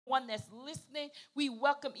one that's listening. We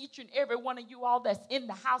welcome each and every one of you all that's in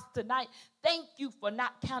the house tonight. Thank you for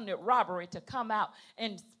not counting it robbery to come out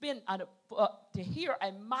and to hear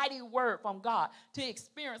a mighty word from God, to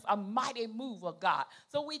experience a mighty move of God.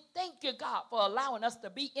 So we thank you, God, for allowing us to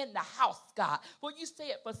be in the house, God. For you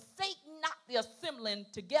said, forsake not the assembling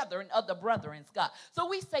together of the brethren, God. So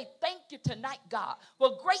we say thank you tonight, God,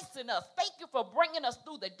 for gracing us. Thank you for bringing us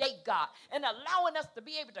through the day, God, and allowing us to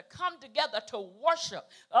be able to come together to worship,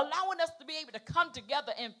 allowing us to be able to come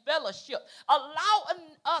together in fellowship, allowing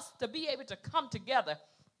us to be able to come together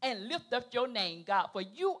and lift up your name, God, for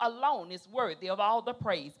you alone is worthy of all the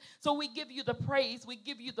praise. So we give you the praise, we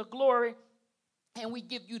give you the glory, and we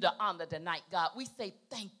give you the honor tonight, God. We say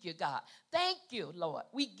thank you, God. Thank you, Lord.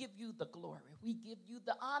 We give you the glory. We give you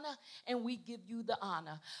the honor, and we give you the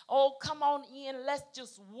honor. Oh, come on in. Let's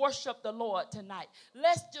just worship the Lord tonight.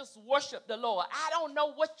 Let's just worship the Lord. I don't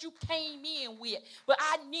know what you came in with, but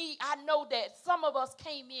I know that some of us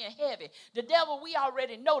came in heavy. The devil, we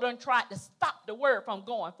already know, done tried to stop the word from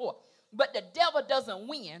going forth. But the devil doesn't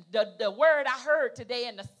win. The word I heard today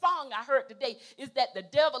and the song I heard today is that the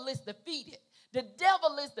devil is defeated. The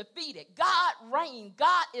devil is defeated. God reigns.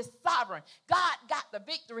 God is sovereign. God got the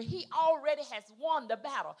victory. He already has won the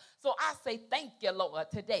battle. So I say thank you, Lord,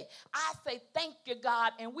 today. I say thank you,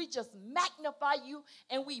 God, and we just magnify you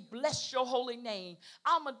and we bless your holy name.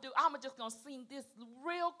 I'm just going to sing this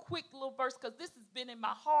real quick little verse because this has been in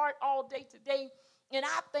my heart all day today. And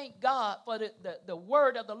I thank God for the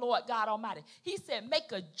word of the Lord God Almighty. He said, make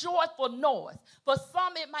a joyful noise. For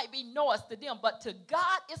some, it might be noise to them, but to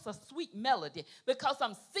God, it's a sweet melody because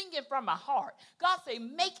I'm singing from my heart. God said,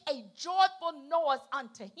 make a joyful noise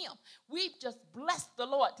unto him. We've just blessed the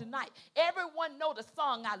Lord tonight. Everyone know the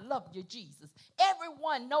song, I Love You, Jesus.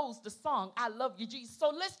 Everyone knows the song, I Love You, Jesus.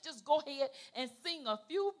 So let's just go ahead and sing a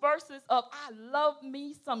few verses of I Love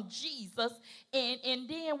Me Some Jesus. And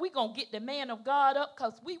then we're going to get the man of God up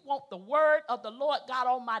because we want the word of the Lord God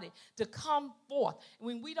Almighty to come forth.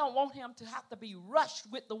 When we don't want him to have to be rushed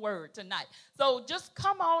with the word tonight. So just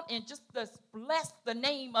come on and just bless the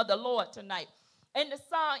name of the Lord tonight. And the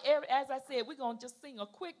song, as I said, we're going to just sing a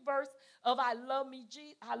quick verse of I Love You,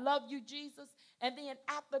 Jesus. And then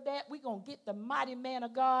after that, we're going to get the mighty man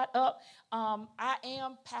of God up. I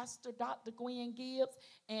am Pastor Dr. Gwen Gibbs,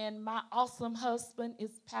 and my awesome husband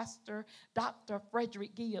is Pastor Dr.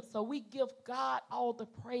 Frederick Gibbs. So we give God all the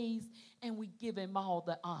praise, and we give him all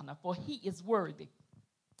the honor, for he is worthy.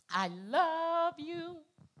 I love you.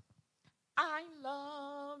 I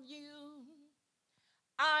love you.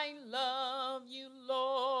 I love you,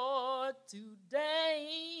 Lord, today,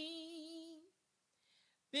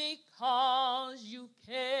 because you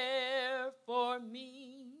care for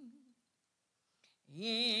me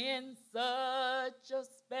in such a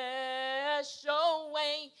special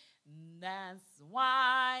way. That's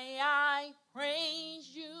why I praise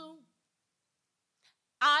you.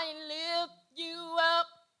 I lift you up.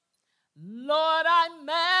 Lord, I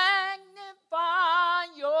magnify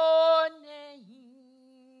your name.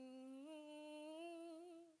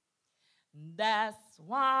 That's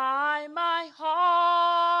why my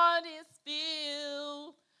heart is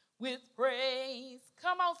filled with praise.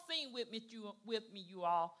 Come on, sing with me, you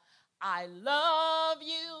all. I love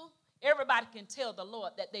you. Everybody can tell the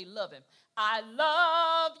Lord that they love him. I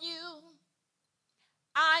love you.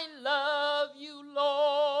 I love you,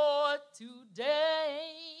 Lord,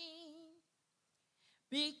 today,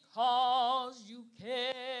 because you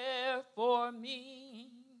care for me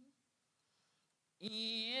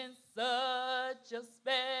in such a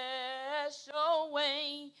special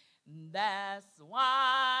way. That's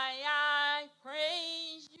why I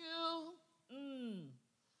praise you.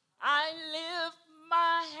 I lift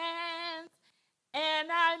my hands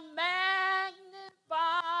and I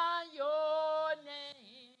magnify your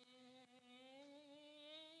name.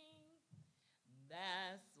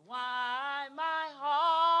 That's why my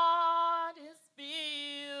heart is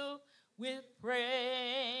filled with praise.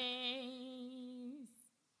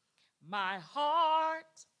 My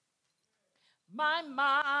heart, my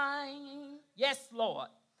mind, yes, Lord,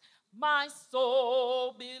 my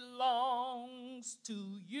soul belongs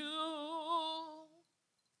to you.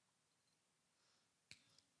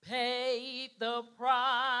 Paid the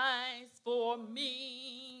price for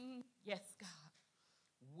me, yes, God,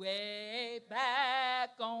 way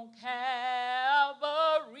back on Calvary.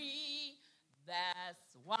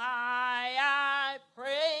 That's why I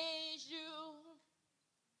praise you.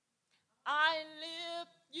 I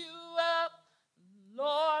lift you up,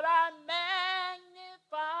 Lord, I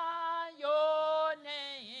magnify your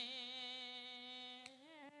name.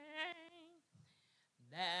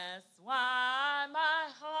 That's why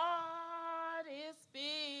my heart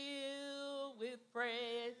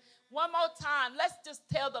one more time, let's just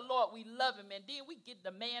tell the Lord we love him, and then we get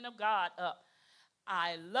the man of God up.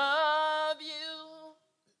 I love you.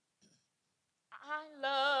 I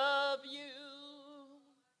love you.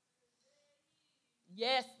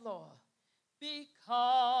 Yes, Lord.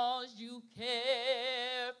 Because you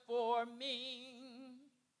care for me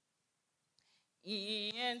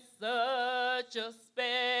in such a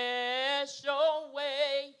special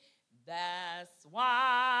way. That's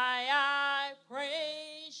why I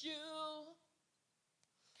praise you.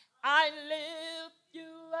 I lift you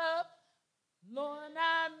up, Lord,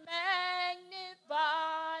 I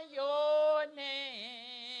magnify your name.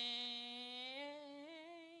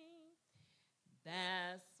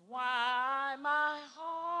 That's why my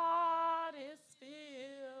heart is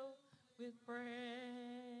filled with praise.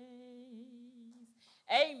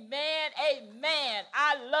 Amen, amen.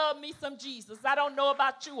 I love me some Jesus. I don't know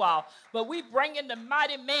about you all, but we bringing the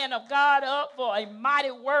mighty man of God up for a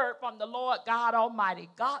mighty word from the Lord God Almighty.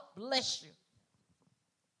 God bless you.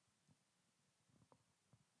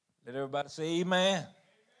 Let everybody say amen. Amen.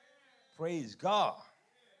 Praise God.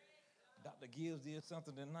 Dr. Gibbs did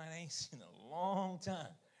something tonight I ain't seen in a long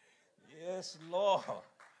time. Yes, Lord.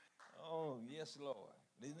 Oh, yes, Lord.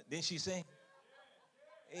 Didn't she sing?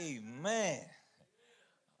 Amen.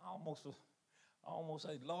 I almost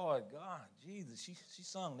said, Lord God, Jesus, she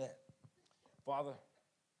sung that. Father,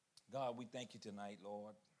 God, we thank you tonight,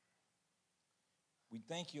 Lord. We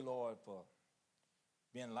thank you, Lord, for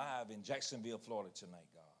being live in Jacksonville, Florida tonight,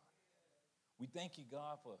 God. We thank you,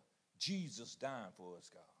 God, for Jesus dying for us,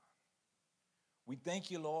 God. We thank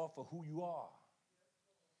you, Lord, for who you are.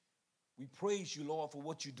 We praise you, Lord, for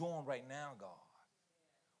what you're doing right now, God.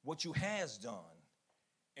 What you has done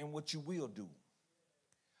and what you will do.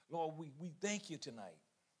 Lord, we thank you tonight.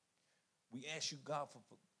 We ask you, God, for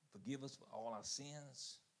forgive us for all our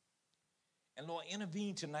sins. And, Lord,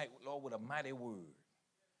 intervene tonight, Lord, with a mighty word.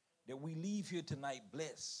 That we leave here tonight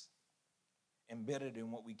blessed and better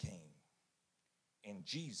than what we came. In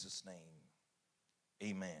Jesus' name,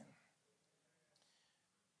 amen.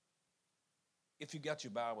 If you got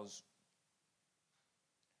your Bibles,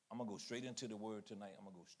 I'm going to go straight into the word tonight. I'm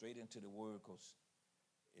going to go straight into the word because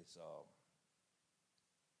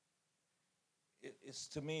it's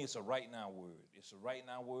to me, it's a right now word. It's a right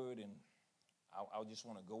now word, and I just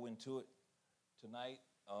want to go into it tonight.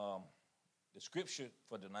 The scripture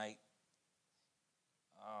for tonight,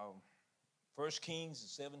 1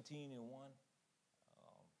 Kings 17:1.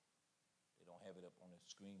 They don't have it up on the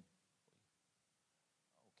screen.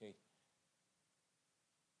 Okay.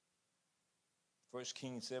 1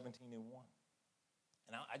 Kings 17:1.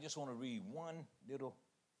 And I just want to read one little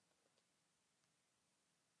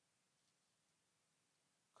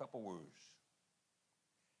couple words.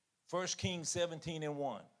 1 Kings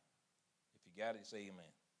 17:1. If you got it, say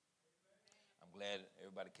amen. I'm glad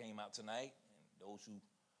everybody came out tonight, and those who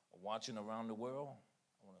are watching around the world,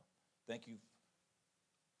 I want to thank you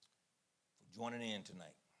for joining in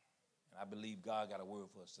tonight. And I believe God got a word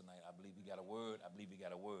for us tonight. I believe he got a word. I believe he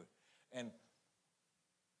got a word. And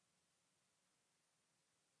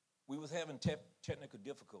we was having technical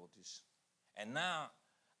difficulties, and now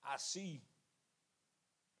I see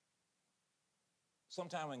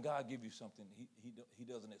sometimes when God gives you something, he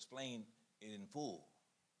doesn't explain it in full.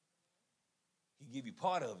 He give you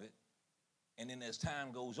part of it, and then as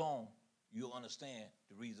time goes on, you'll understand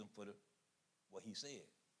the reason for what he said.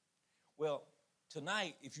 Well,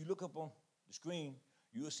 tonight, if you look up on the screen,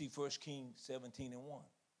 you'll see 1 Kings 17:1.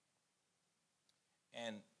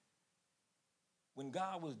 And when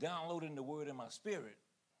God was downloading the word in my spirit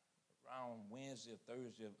around Wednesday or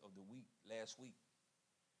Thursday of the week, last week,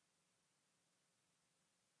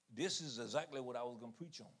 this is exactly what I was going to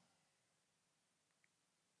preach on.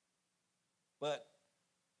 But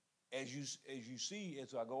as you see,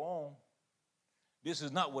 as I go on, this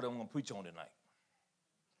is not what I'm going to preach on tonight.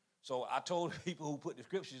 So I told people who put the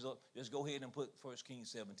scriptures up, just go ahead and put 1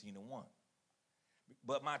 Kings 17:1.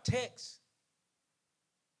 But my text,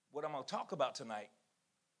 what I'm going to talk about tonight,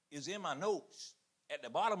 is in my notes, at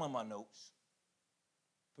the bottom of my notes,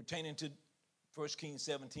 pertaining to 1 Kings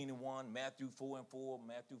 17:1, Matthew 4:4,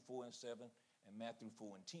 Matthew 4:7, and Matthew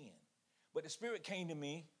 4:10. But the Spirit came to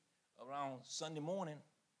me around Sunday morning.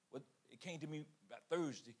 It came to me about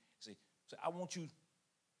Thursday. So I want you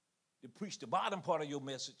to preach the bottom part of your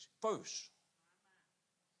message first.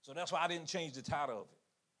 So that's why I didn't change the title of it.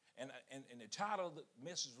 And the title of the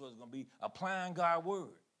message was going to be Applying God's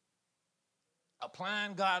Word.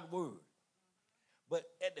 Applying God's Word. But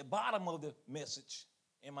at the bottom of the message,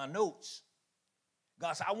 in my notes,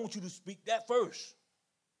 God said, I want you to speak that first.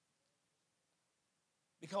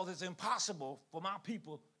 because it's impossible for my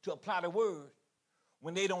people to apply the word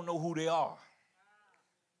when they don't know who they are.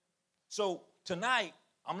 So tonight,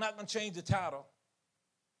 I'm not going to change the title,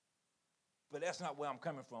 but that's not where I'm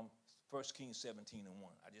coming from. 1 Kings 17:1.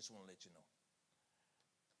 I just want to let you know.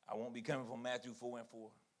 I won't be coming from Matthew 4:4,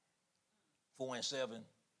 4:7,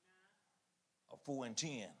 or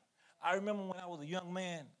 4:10. I remember when I was a young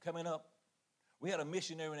man coming up, we had a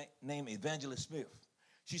missionary named Evangelist Smith.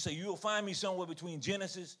 She said, you'll find me somewhere between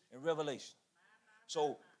Genesis and Revelation.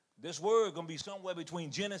 So this word is going to be somewhere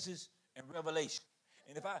between Genesis and Revelation.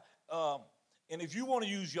 And if you want to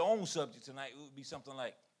use your own subject tonight, it would be something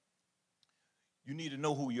like, you need to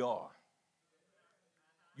know who you are.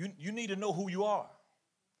 You need to know who you are.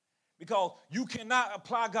 Because you cannot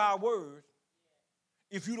apply God's word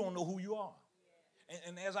if you don't know who you are.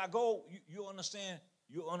 And as I go, you'll understand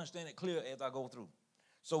it clear as I go through.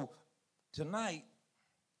 So tonight,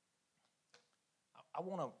 I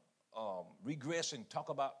want to regress and talk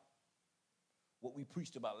about what we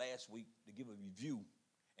preached about last week to give a review.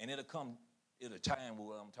 And it'll come at a time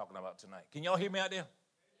what I'm talking about tonight. Can y'all hear me out there?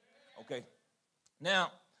 Okay.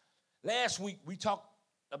 Now, last week we talked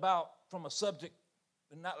about from a subject,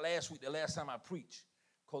 not last week, the last time I preached,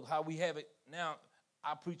 because how we have it now,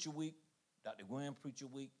 I preach a week, Dr. Gwen preach a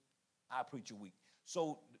week, I preach a week.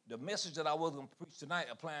 So the message that I was going to preach tonight,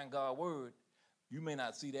 applying God's word, you may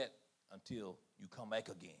not see that until you come back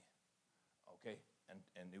again, okay?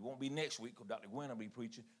 And it won't be next week because Dr. Gwen will be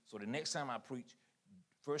preaching. So the next time I preach,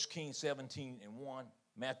 1 Kings 17:1,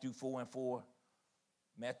 Matthew 4:4,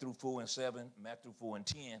 Matthew 4:7, Matthew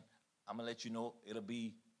 4:10, I'm going to let you know it'll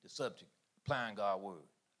be the subject, applying God's word,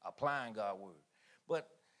 applying God's word. But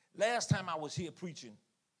last time I was here preaching,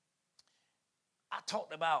 I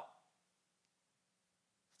talked about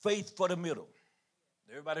faith for the middle.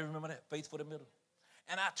 Everybody remember that? Faith for the middle.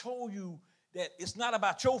 And I told you that it's not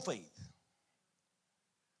about your faith,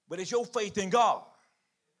 but it's your faith in God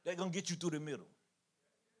that's going to get you through the middle.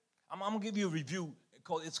 I'm going to give you a review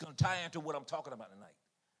because it's going to tie into what I'm talking about tonight.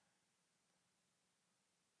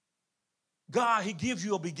 God, he gives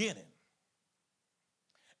you a beginning,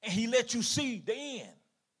 and he lets you see the end.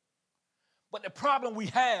 But the problem we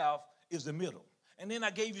have is the middle. And then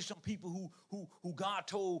I gave you some people who God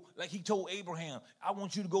told, like he told Abraham, I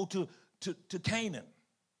want you to go to Canaan.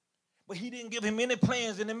 But he didn't give him any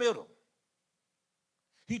plans in the middle.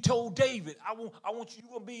 He told David, I want you,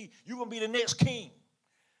 you're gonna be the next king.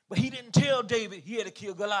 But he didn't tell David he had to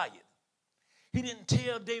kill Goliath. He didn't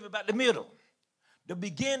tell David about the middle, the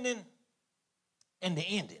beginning, and the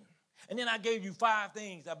ending. And then I gave you 5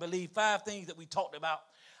 things, I believe, 5 things that we talked about,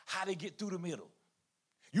 how to get through the middle.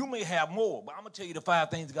 You may have more, but I'm going to tell you the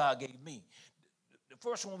 5 things God gave me. The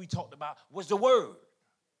first one we talked about was the word.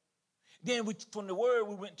 Then from the word,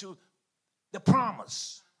 we went to the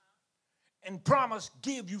promise. And promise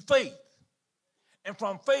give you faith. And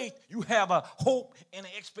from faith, you have a hope and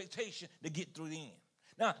an expectation to get through the end.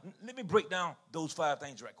 Now, let me break down those 5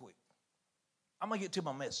 things right quick. I'm going to get to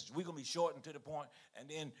my message. We're going to be short and to the point. And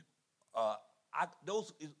then I'm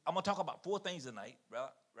going to talk about 4 things tonight,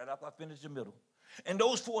 right after I finish the middle. And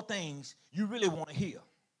those 4 things you really want to hear.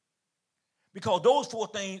 Because those 4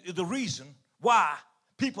 things is the reason why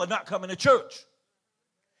people are not coming to church.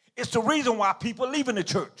 It's the reason why people are leaving the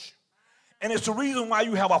church. And it's the reason why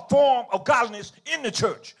you have a form of godliness in the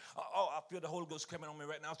church. I feel the Holy Ghost coming on me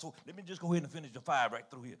right now. So let me just go ahead and finish the 5 right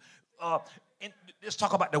through here. And let's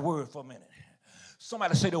talk about the word for a minute.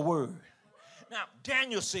 Somebody say the word. Now,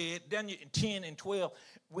 Daniel said, Daniel in 10 and 12,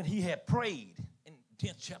 when he had prayed in the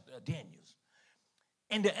 10th chapter of Daniel,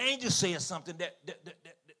 and the angel said something that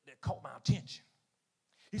caught my attention.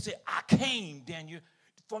 He said, I came, Daniel,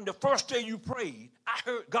 from the first day you prayed,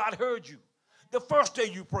 God heard you. The first day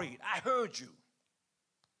you prayed, I heard you.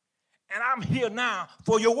 And I'm here now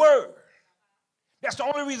for your word. That's the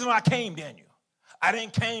only reason I came, Daniel. I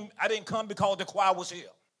didn't come because the choir was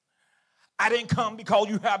here. I didn't come because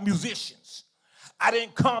you have musicians. I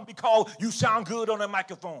didn't come because you sound good on the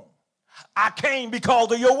microphone. I came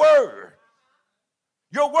because of your word.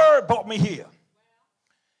 Your word brought me here.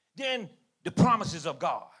 Then the promises of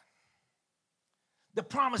God. The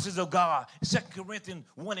promises of God, 2 Corinthians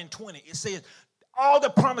 1 and 20, it says, all the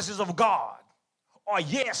promises of God are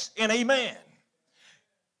yes and amen.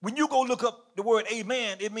 When you go look up the word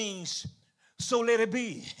amen, it means so let it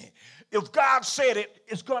be. If God said it,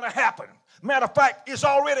 it's going to happen. Matter of fact, it's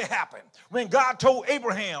already happened. When God told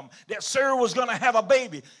Abraham that Sarah was going to have a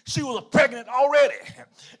baby, she was pregnant already.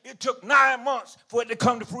 It took 9 months for it to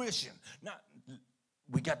come to fruition. Now,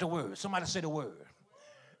 we got the word. Somebody say the word.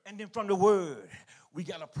 And then from the word, we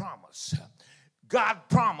got a promise. God's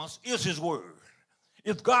promise is his word.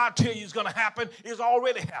 If God tells you it's going to happen, it's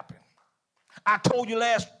already happened. I told you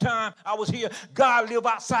last time I was here, God lives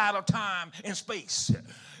outside of time and space.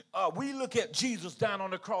 We look at Jesus down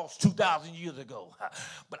on the cross 2,000 years ago.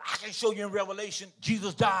 But I can show you in Revelation,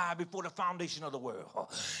 Jesus died before the foundation of the world.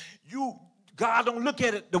 God don't look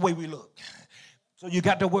at it the way we look. So you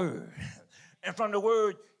got the word. And from the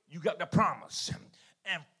word, you got the promise.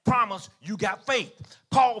 And promise, you got faith.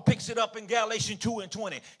 Paul picks it up in Galatians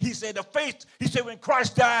 2:20. He said, when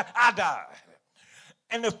Christ died, I died.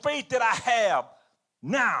 And the faith that I have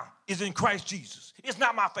now is in Christ Jesus. It's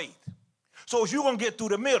not my faith. So if you're going to get through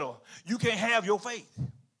the middle, you can't have your faith.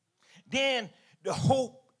 Then the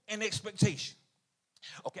hope and expectation.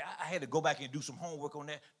 Okay, I had to go back and do some homework on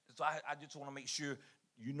that. So I just want to make sure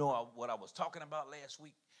you know what I was talking about last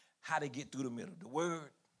week, how to get through the middle. The word,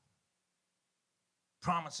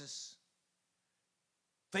 promises,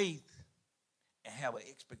 faith, and have an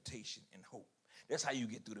expectation and hope. That's how you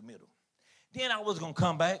get through the middle. Then I was going to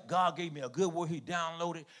come back. God gave me a good word. He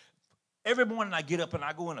downloaded. Every morning I get up and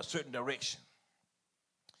I go in a certain direction.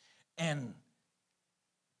 And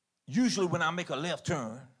usually when I make a left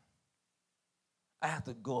turn, I have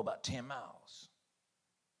to go about 10 miles.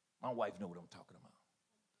 My wife knows what I'm talking about.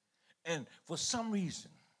 And for some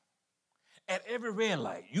reason, at every red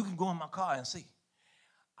light, you can go in my car and see,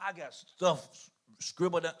 I got stuff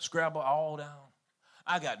scribbled all down.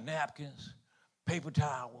 I got napkins, paper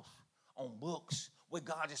towels, on books where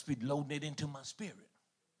God just be loading it into my spirit.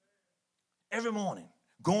 Every morning,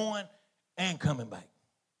 going and coming back.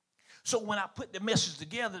 So when I put the message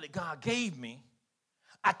together that God gave me,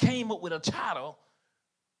 I came up with a title,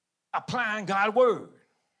 Applying God's Word.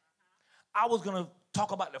 I was going to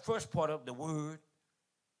talk about the first part of the word,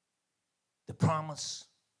 the promise,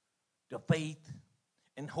 the faith,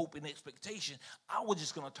 and hope and expectation. I was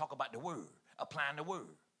just going to talk about the word, applying the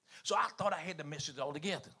word. So I thought I had the message all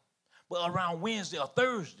together. But around Wednesday or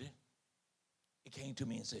Thursday, it came to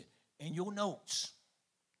me and said, in your notes,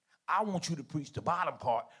 I want you to preach the bottom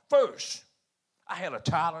part first. I had a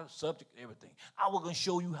title, subject, everything. I was going to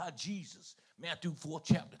show you how Jesus, Matthew 4th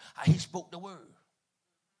chapter, how he spoke the word.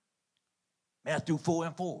 Matthew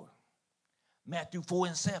 4:4, Matthew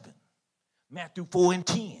 4:7, Matthew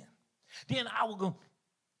 4:10. Then I was going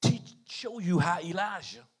to show you how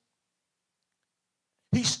Elijah,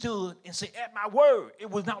 he stood and said, at my word, it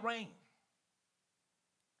was not rain.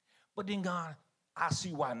 But then God, I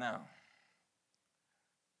see why now.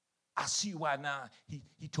 I see why now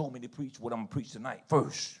he told me to preach what I'm going to preach tonight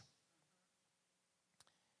first.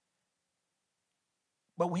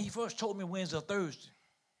 But when he first told me Wednesday or Thursday,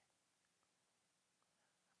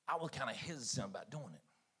 I was kind of hesitant about doing it.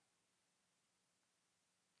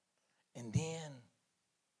 And then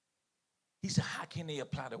he said, how can they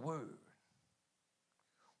apply the word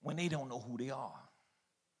when they don't know who they are?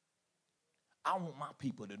 I want my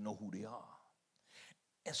people to know who they are.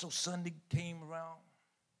 And so Sunday came around,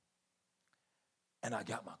 and I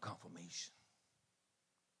got my confirmation.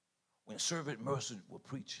 When Servant Mercy was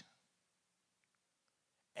preaching,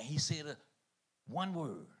 and he said one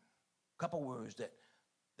word, a couple words that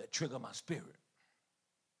triggered my spirit.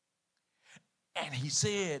 And he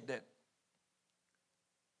said that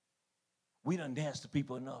we done danced to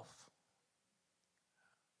people enough.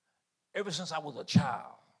 Ever since I was a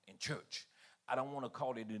child in church, I don't want to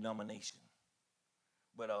call it a denomination.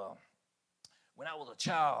 But when I was a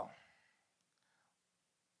child,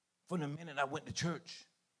 from the minute I went to church,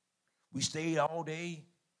 we stayed all day.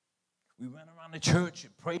 We ran around the church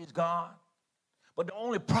and praised God. But the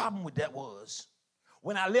only problem with that was,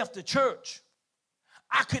 when I left the church,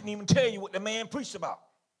 I couldn't even tell you what the man preached about.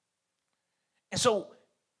 And so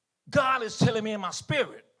God is telling me in my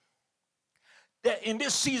spirit that in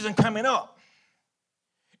this season coming up,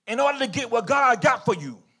 in order to get what God got for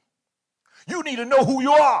you, you need to know who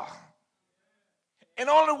you are. And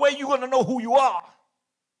the only way you're going to know who you are,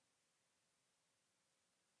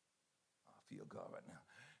 I feel God right now.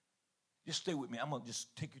 Just stay with me. I'm going to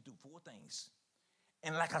just take you through 4 things.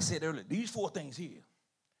 And like I said earlier, these 4 things here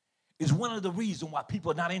is one of the reasons why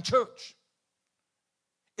people are not in church.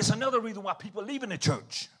 It's another reason why people are leaving the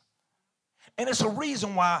church. And it's a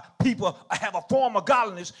reason why people have a form of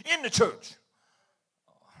godliness in the church.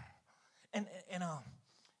 And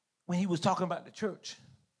when he was talking about the church,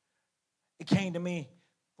 it came to me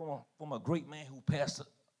from a great man who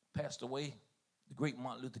passed away, the great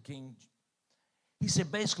Martin Luther King. He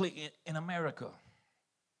said basically in America,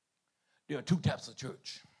 there are 2 types of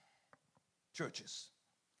churches.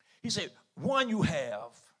 He said, one you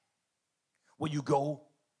have where you go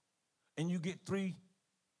and you get 3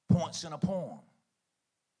 points in a poem.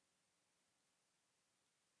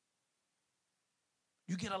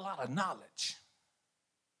 you get a lot of knowledge,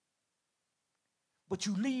 but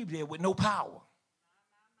you leave there with no power.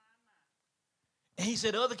 And he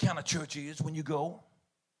said the other kind of church is when you go,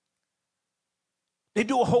 they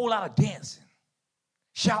do a whole lot of dancing,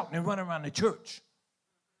 shouting and running around the church,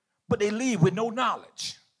 but they leave with no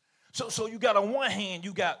knowledge. So you got on one hand,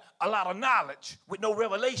 you got a lot of knowledge with no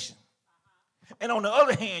revelation. And on the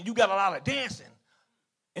other hand, you got a lot of dancing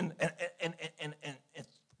and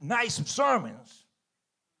nice sermons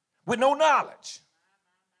with no knowledge.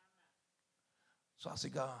 So I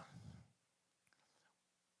said, God,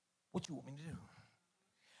 what you want me to do?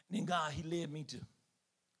 And then God, he led me to,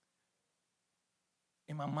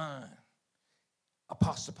 in my mind,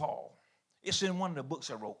 Apostle Paul. It's in one of the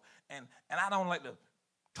books I wrote. And I don't like to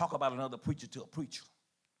talk about another preacher to a preacher.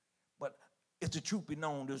 But if the truth be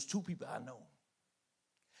known, there's two people I know.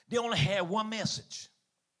 They only had one message.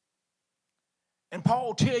 And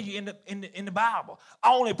Paul tell you in the Bible,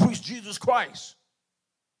 I only preach Jesus Christ.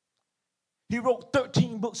 He wrote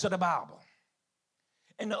 13 books of the Bible.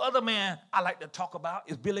 And the other man I like to talk about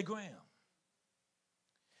is Billy Graham.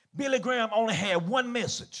 Billy Graham only had one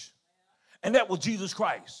message, and that was Jesus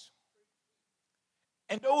Christ.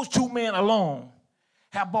 And those two men alone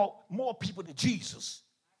have brought more people to Jesus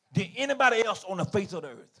than anybody else on the face of the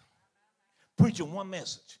earth, preaching one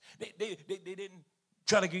message. They didn't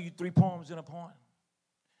try to give you 3 poems in a poem.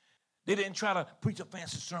 They didn't try to preach a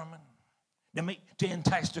fancy sermon to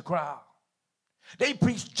entice the crowd. They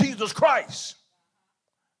preached Jesus Christ.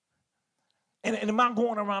 And am I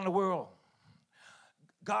going around the world?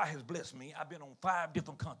 God has blessed me. I've been on 5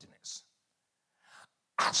 different continents.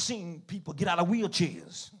 I've seen people get out of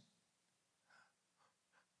wheelchairs.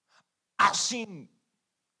 I've seen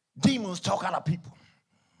demons talk out of people.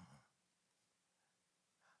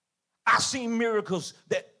 I've seen miracles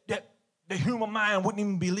that the human mind wouldn't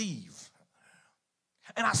even believe.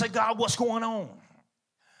 And I said, God, what's going on?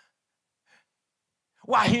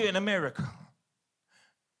 Why here in America?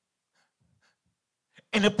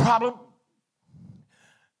 And the problem,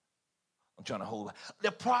 I'm trying to hold it.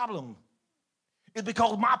 The problem is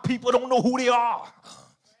because my people don't know who they are.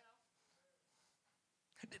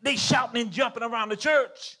 They shouting and jumping around the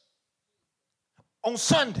church on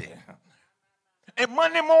Sunday. And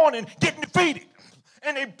Monday morning getting defeated.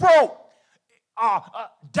 And they broke,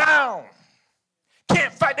 down.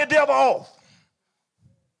 Can't fight the devil off.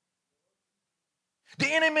 The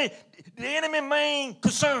enemy main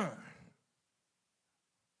concern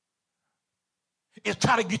is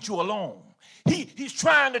try to get you alone. He's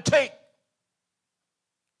trying to take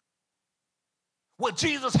what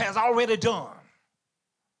Jesus has already done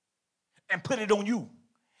and put it on you.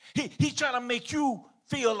 He's trying to make you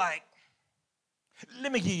feel like,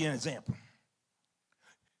 let me give you an example.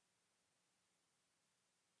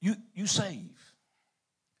 You saved.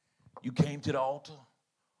 You came to the altar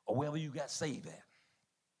or wherever you got saved at.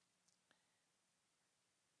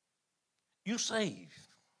 You saved.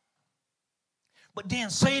 But then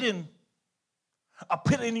Satan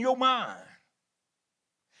put it in your mind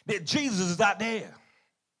that Jesus is not there.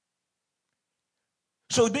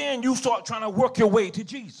 So then you start trying to work your way to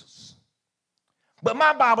Jesus. But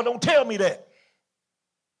my Bible don't tell me that.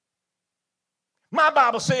 My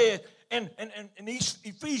Bible says in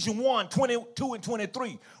Ephesians 1, 22 and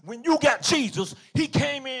 23, when you got Jesus, he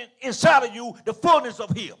came inside of you, the fullness of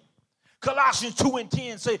him. Colossians 2 and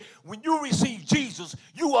 10 say, when you receive Jesus,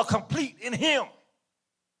 you are complete in him.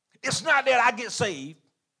 It's not that I get saved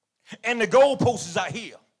and the goalposts are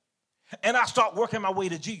here and I start working my way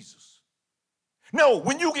to Jesus. No,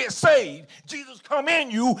 when you get saved, Jesus come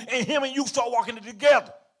in you and him and you start walking it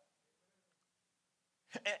together.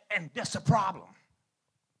 And that's the problem.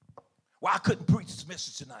 Well, I couldn't preach this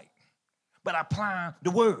message tonight, but I apply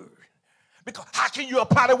the word. Because how can you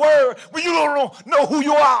apply the word when you don't know who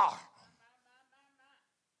you are?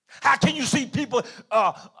 How can you see people,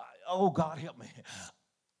 oh, God, help me.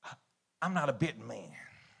 I'm not a bitten man.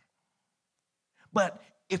 But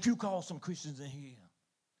if you call some Christians in here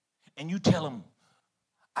and you tell them,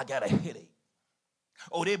 I got a headache,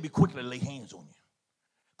 oh, they'll be quick to lay hands on you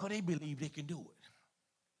because they believe they can do it.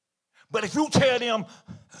 But if you tell them,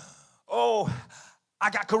 oh, I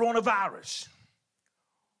got coronavirus,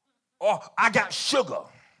 or I got sugar,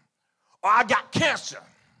 or I got cancer,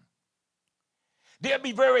 they'll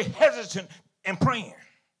be very hesitant in praying.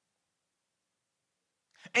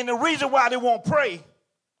 And the reason why they won't pray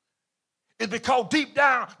is because deep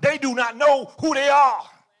down they do not know who they are.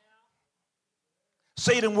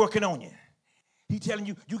 Satan working on you. He telling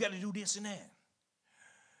you, you got to do this and that.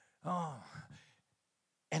 Oh.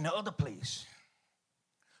 And the other place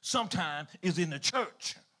sometimes is in the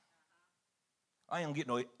church. I ain't gonna get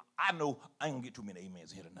no, I know I ain't gonna get too many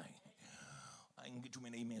amens here tonight. I ain't gonna get too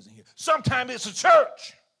many amens in here. Sometimes it's a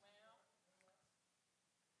church.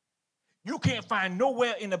 You can't find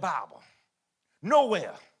nowhere in the Bible,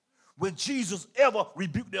 nowhere, where Jesus ever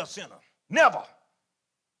rebuked their sinner. Never.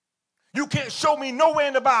 You can't show me nowhere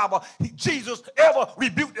in the Bible Jesus ever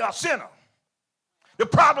rebuked a sinner. The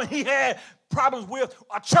problem he had problems with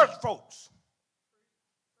are church folks.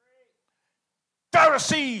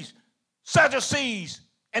 Pharisees, Sadducees,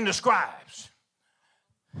 and the scribes.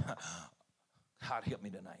 God help me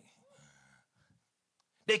tonight.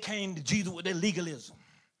 They came to Jesus with their legalism,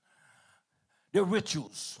 their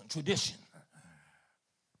rituals and tradition.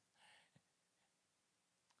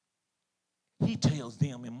 He tells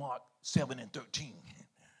them in Mark 7 and 13,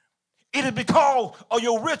 it is because of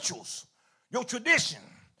your rituals, your tradition,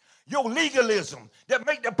 your legalism that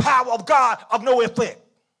make the power of God of no effect.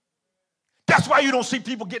 That's why you don't see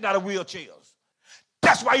people getting out of wheelchairs.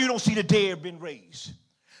 That's why you don't see the dead being raised.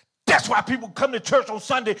 That's why people come to church on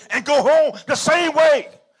Sunday and go home the same way,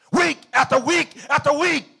 week after week after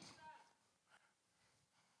week.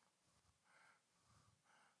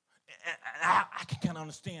 And I can kind of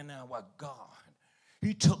understand now why God,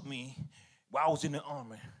 he took me while I was in the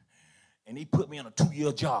army, and he put me on a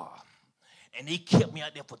 2-year job. And he kept me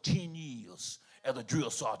out there for 10 years as a drill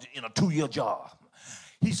sergeant in a 2-year job.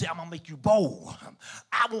 He said, I'm going to make you bold.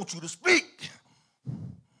 I want you to speak.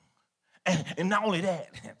 And not only that,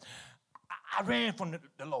 I ran from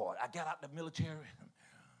the Lord. I got out the military,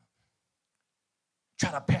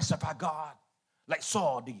 tried to pacify God like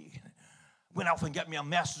Saul did. Went off and got me a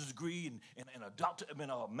master's degree and a doctor,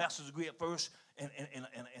 a master's degree at first, and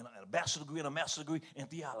a bachelor's degree and a master's degree in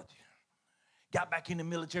theology. Got back in the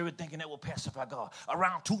military thinking that would pacify God.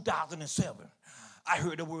 Around 2007, I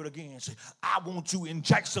heard the word again say, I want you in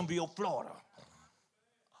Jacksonville, Florida.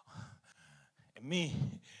 And me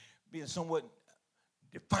being somewhat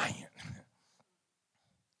defiant,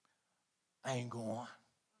 I ain't going.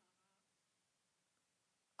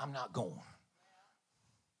 I'm not going.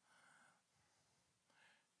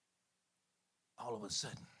 All of a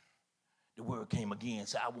sudden, the word came again,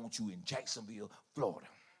 said, I want you in Jacksonville, Florida.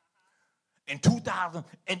 In 2000,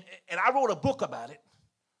 and I wrote a book about it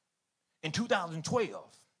in 2012.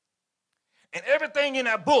 And everything in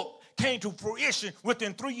that book came to fruition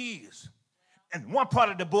within 3 years. And one part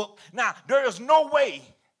of the book, now there is no way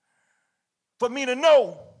for me to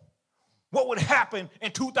know what would happen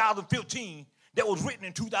in 2015 that was written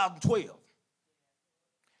in 2012.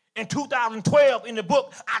 In 2012, in the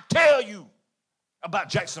book, I tell you about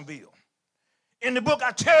Jacksonville. In the book,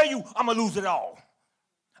 I tell you I'm going to lose it all.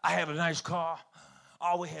 I have a nice car. I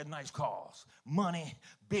always had nice cars. Money,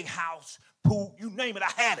 big house, pool, you name it, I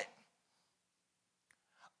had it.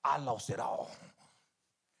 I lost it all.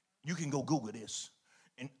 You can go Google this.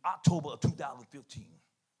 In October of 2015,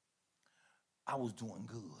 I was doing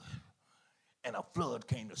good. And a flood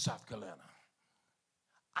came to South Carolina.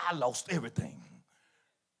 I lost everything.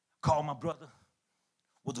 Called my brother.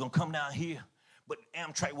 Was going to come down here, but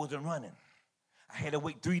Amtrak wasn't running. I had to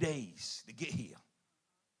wait 3 days to get here.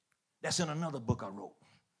 That's in another book I wrote.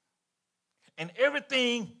 And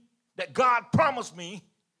everything that God promised me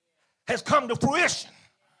has come to fruition.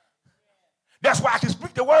 That's why I can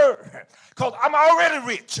speak the word. Because I'm already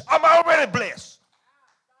rich. I'm already blessed.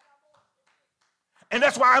 And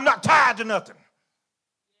that's why I'm not tied to nothing.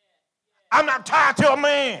 I'm not tied to a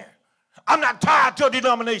man. I'm not tied to a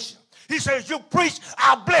denomination. He says, you preach,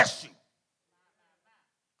 I'll bless you.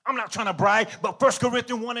 I'm not trying to brag, but 1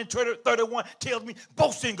 Corinthians 1 and 31 tells me,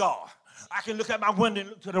 boast in God. I can look at my window and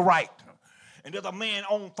look to the right. And there's a man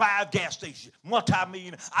on 5 gas stations,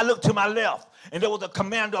 multi-millionaire. I looked to my left, and there was a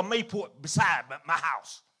commander of Mayport beside my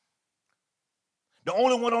house. The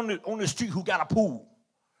only one on the street who got a pool.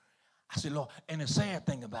 I said, Lord, and the sad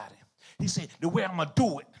thing about it, he said, the way I'm going to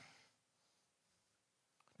do it,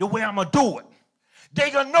 they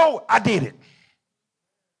going to know I did it.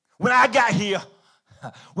 When I got here,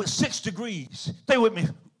 with 6 degrees, stay with me,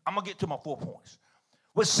 I'm going to get to my 4 points.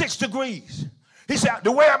 With 6 degrees, he said,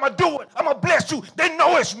 the way I'm going to do it, I'm going to bless you. They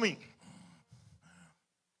know it's me.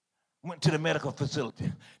 Went to the medical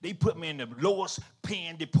facility. They put me in the lowest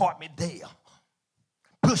paying department there,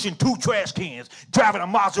 pushing 2 trash cans, driving a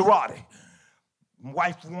Maserati. My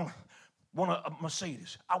wife wanted a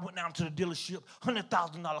Mercedes. I went down to the dealership,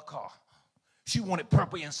 $100,000 car. She wanted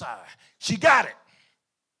purple inside. She got it.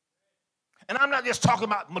 And I'm not just talking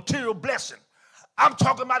about material blessing. I'm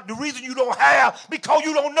talking about the reason you don't have because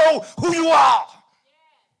you don't know who you are.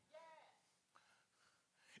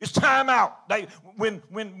 It's time out. Like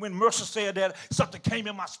when Mercer said that, something came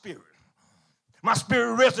in my spirit. My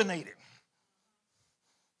spirit resonated.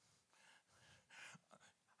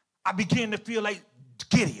 I began to feel like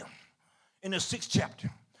Gideon in the 6th chapter.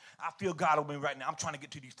 I feel God over me right now. I'm trying to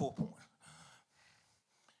get to these 4 points.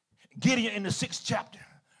 Gideon in the 6th chapter.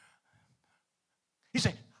 He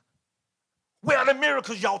said, where are the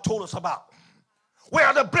miracles y'all told us about? Where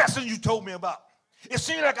are the blessings you told me about? It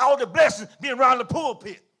seemed like all the blessings being around the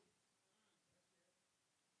pulpit.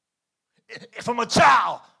 From a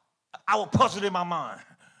child, I was puzzled in my mind.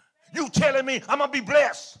 You telling me I'm going to be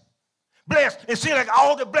blessed. Blessed. It seems like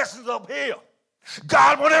all the blessings up here.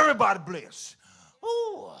 God want everybody blessed.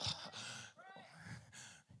 Ooh. I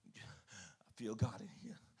feel God in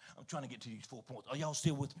here. I'm trying to get to these 4 points. Are y'all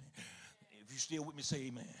still with me? If you're still with me, say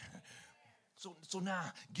amen. So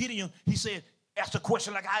now, Gideon, he said, ask a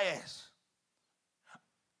question like I asked.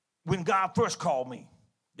 When God first called me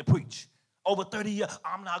to preach, over 30 years,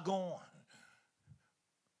 I'm not going.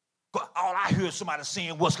 All I hear is somebody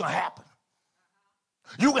saying what's going to happen.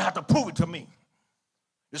 You're going to have to prove it to me.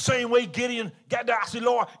 The same way Gideon got there, I said,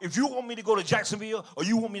 Lord, if you want me to go to Jacksonville or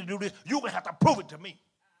you want me to do this, you're going to have to prove it to me.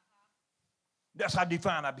 That's how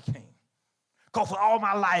defined I became. Because for all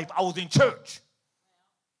my life, I was in church.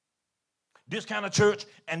 This kind of church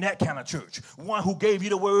and that kind of church. One who gave you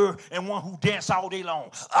the word and one who danced all day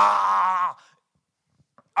long.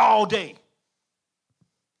 All day.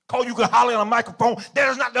 Because you can holler on a microphone. That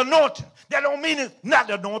is not the anointing. That don't mean it's not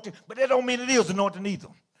the anointing, but that don't mean it is anointing either.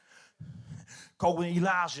 Because when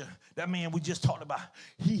Elijah, that man we just talked about,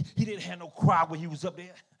 he didn't have no choir when he was up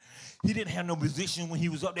there. He didn't have no musician when he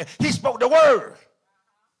was up there. He spoke the word.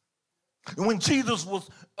 And when Jesus was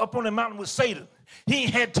up on the mountain with Satan, he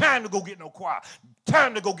ain't had time to go get no choir,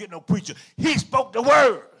 time to go get no preacher. He spoke the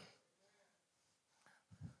word.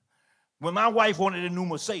 When my wife wanted a new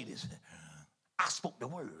Mercedes, I spoke the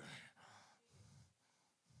word.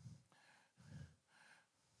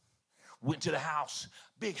 Went to the house,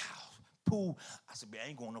 big house, pool. I said, man, I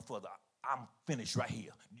ain't going no further. I'm finished right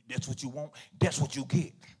here. That's what you want. That's what you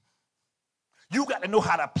get. You got to know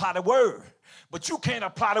how to apply the word. But you can't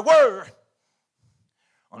apply the word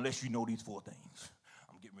unless you know these 4 things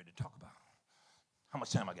I'm getting ready to talk about. How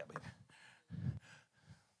much time I got, baby?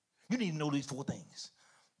 You need to know these 4 things.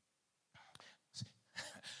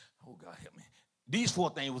 Oh, God, help me. These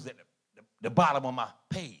 4 things was at the bottom of my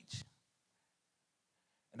page.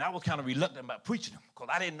 And I was kind of reluctant about preaching them because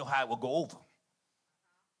I didn't know how it would go over.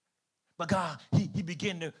 But God, he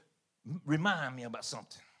began to remind me about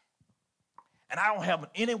something. And I don't have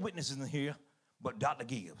any witnesses in here but Dr.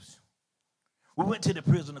 Gibbs. We went to the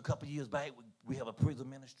prison a couple years back. We have a prison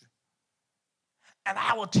ministry. And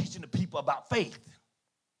I was teaching the people about faith.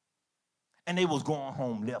 And they was going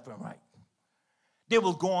home left and right. They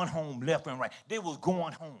was going home left and right. They was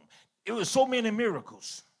going home. It was so many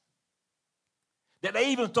miracles that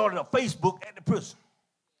they even started a Facebook at the prison,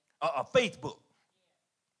 a Facebook.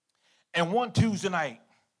 And one Tuesday night,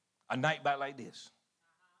 a night back like this,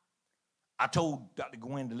 I told Dr.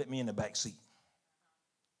 Gwen to let me in the back seat.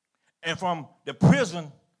 And from the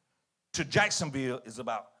prison to Jacksonville is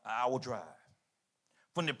about an hour drive.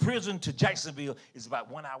 From the prison to Jacksonville is about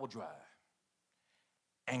 1 hour drive.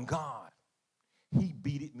 And God, he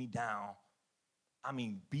beat me down. I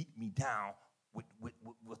mean, beat me down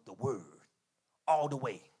with the word all the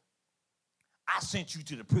way. I sent you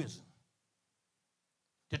to the prison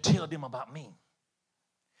to tell them about me.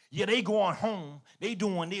 Yeah, they going home, they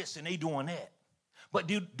doing this and they doing that. But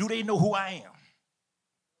do they know who I am?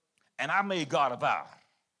 And I made God a vow.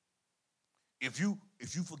 If you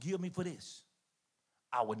forgive me for this,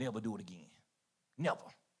 I will never do it again. Never.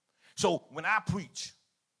 So when I preach,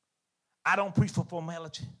 I don't preach for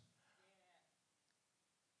formality.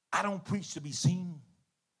 I don't preach to be seen.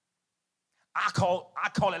 I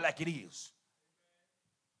call it like it is.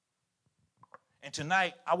 And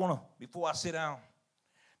tonight, I want to, before I sit down,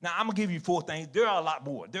 now I'm going to give you 4 things. There are a lot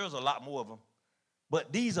more. There's a lot more of them.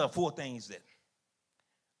 But these are 4 things that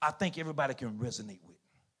I think everybody can resonate with.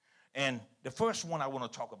 And the first one I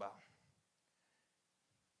want to talk about,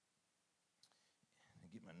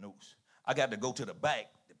 get my notes. I got to go to the back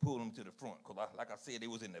to pull them to the front because, like I said, they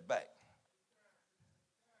was in the back.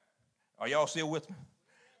 Are y'all still with me?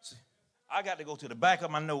 See, I got to go to the back of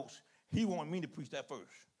my notes. He wanted me to preach that first.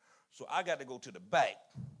 So I got to go to the back.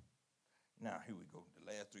 Now, here we go,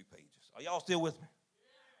 the last 3 pages. Are y'all still with me?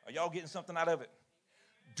 Are y'all getting something out of it?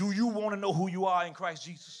 Do you want to know who you are in Christ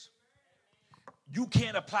Jesus? You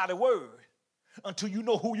can't apply the word until you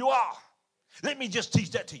know who you are. Let me just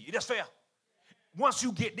teach that to you. That's fair. Once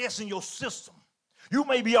you get this in your system, you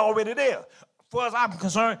may be already there. As far as I'm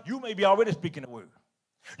concerned, you may be already speaking the word.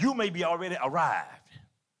 You may be already arrived.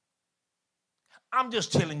 I'm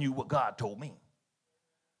just telling you what God told me.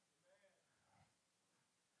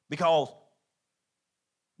 Because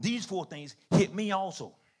these 4 things hit me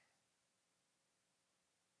also.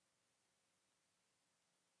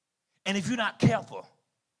 And if you're not careful,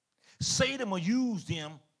 Satan will use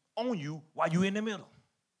them on you while you're in the middle.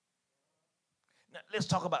 Now, let's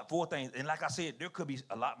talk about 4 things. And like I said, there could be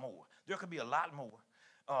a lot more. There could be a lot more.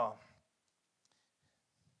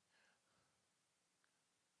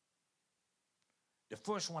 The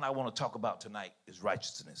first one I want to talk about tonight is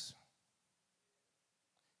righteousness.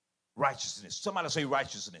 Righteousness. Somebody say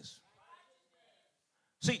righteousness.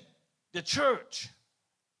 See, the church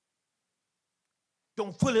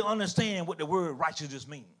don't fully understand what the word righteousness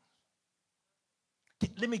means.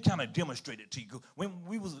 Let me kind of demonstrate it to you.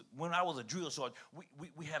 When I was a drill sergeant,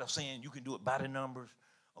 we had a saying, you can do it by the numbers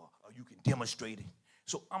or you can demonstrate it.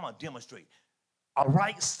 So I'm going to demonstrate. A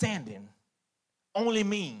right standing only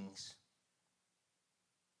means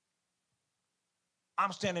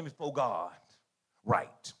I'm standing before God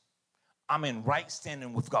right. I'm in right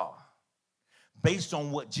standing with God based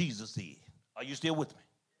on what Jesus did. Are you still with me?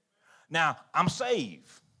 Now, I'm saved.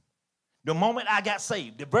 The moment I got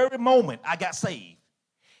saved, the very moment I got saved,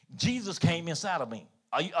 Jesus came inside of me.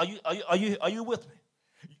 Are you with me?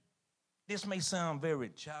 This may sound very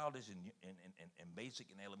childish and basic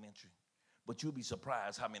and elementary, but you'll be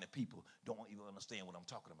surprised how many people don't even understand what I'm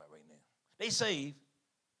talking about right now. They saved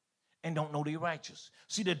and don't know they're righteous.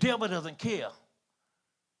 See, the devil doesn't care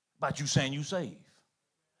about you saying you saved.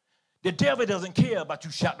 The devil doesn't care about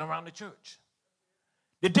you shouting around the church.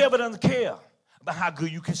 The devil doesn't care about how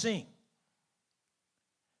good you can sing.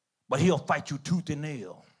 But he'll fight you tooth and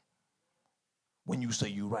nail when you say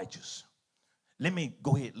you're righteous. Let me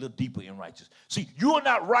go ahead a little deeper in righteous. See, you are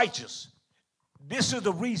not righteous. This is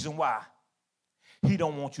the reason why he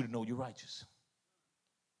don't want you to know you're righteous.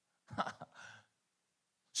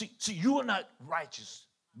 See, you are not righteous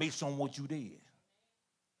based on what you did.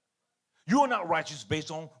 You are not righteous based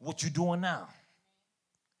on what you're doing now.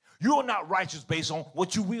 You are not righteous based on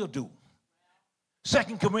what you will do.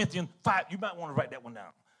 2 Corinthians 5, you might want to write that one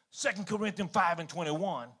down. 2 Corinthians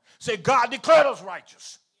 5:21 said God declared us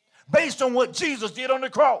righteous based on what Jesus did on the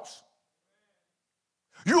cross.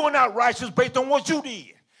 You are not righteous based on what you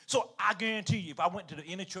did. So I guarantee you, if I went to the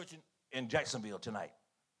inner church in Jacksonville tonight,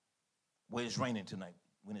 where it's raining tonight,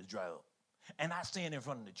 when it's dry up, and I stand in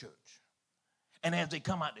front of the church, and as they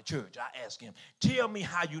come out the church, I ask him, tell me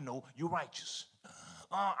how you know you're righteous.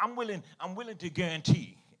 I'm willing to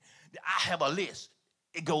guarantee that I have a list.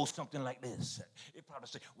 It goes something like this. It probably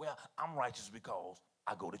say, well, I'm righteous because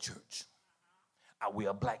I go to church. I wear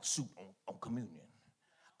a black suit on communion.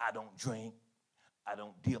 I don't drink. I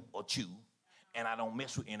don't dip or chew. And I don't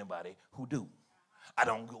mess with anybody who do. I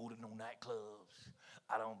don't go to no nightclubs.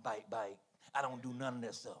 I don't bite. I don't do none of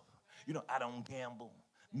that stuff. You know, I don't gamble,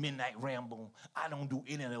 midnight ramble. I don't do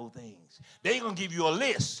any of those things. They're going to give you a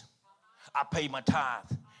list. I pay my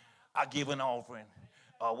tithe. I give an offering.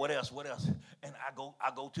 What else? And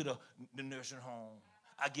I go to the nursing home.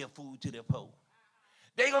 I give food to the poor.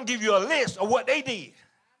 They're going to give you a list of what they did.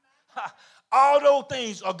 All those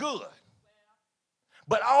things are good.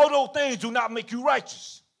 But all those things do not make you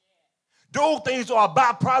righteous. Those things are a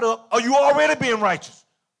byproduct of you already being righteous.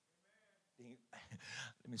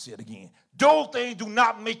 Let me say it again. Those things do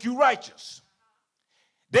not make you righteous.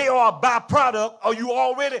 They are a byproduct of you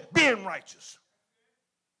already being righteous.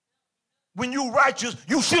 When you're righteous,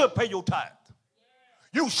 you should pay your tithe.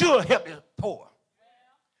 You should help the poor.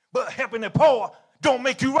 But helping the poor don't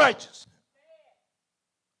make you righteous.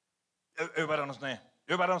 Everybody understand?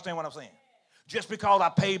 Everybody understand what I'm saying? Just because I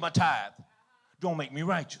paid my tithe don't make me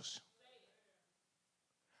righteous.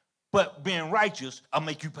 But being righteous, I'll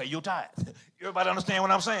make you pay your tithe. Everybody understand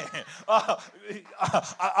what I'm saying? Are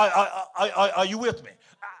you with me?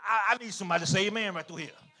 I need somebody to say amen right through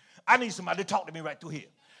here. I need somebody to talk to me right through here.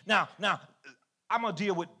 Now, I'm going to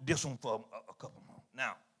deal with this one for a couple more.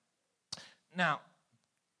 Now,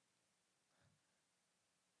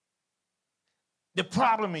 the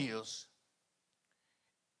problem is,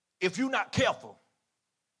 if you're not careful,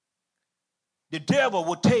 the devil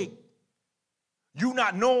will take you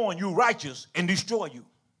not knowing you're righteous and destroy you.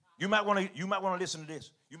 You might want to listen to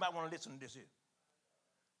this. You might want to listen to this here.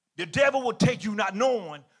 The devil will take you not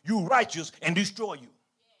knowing you're righteous and destroy you.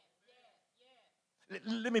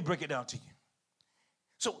 Let me break it down to you.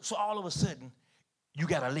 So all of a sudden, you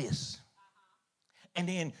got a list. And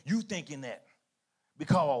then you thinking that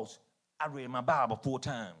because I read my Bible 4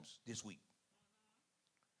 times this week,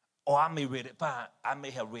 or I may have read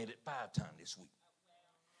it 5 times this week.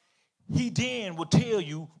 He then will tell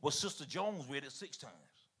you what Sister Jones read it 6 times.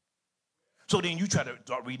 So then you try to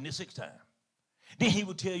start reading it 6 times. Then he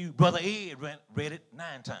would tell you, Brother Ed read it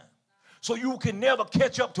 9 times. So you can never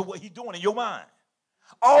catch up to what he's doing in your mind.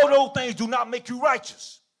 All those things do not make you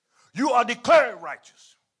righteous. You are declared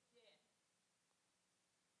righteous.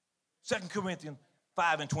 2 Corinthians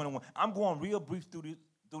 5:21. I'm going real brief through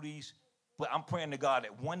these, but I'm praying to God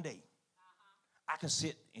that one day I can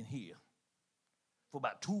sit in here for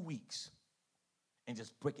about 2 weeks and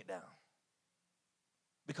just break it down.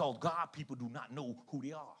 Because God people do not know who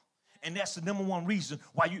they are. And that's the number one reason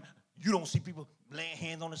why you don't see people laying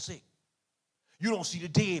hands on the sick. You don't see the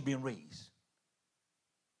dead being raised.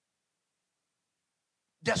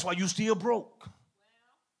 That's why you still broke.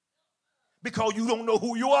 Because you don't know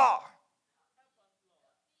who you are.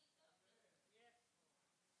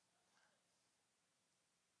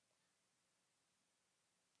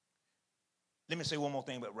 Let me say one more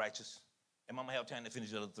thing about righteous. And I'm going to have time to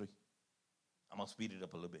finish the other 3. I'm going to speed it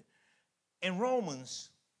up a little bit. In Romans,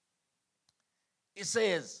 it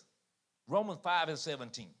says, Romans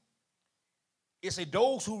 5:17. It says,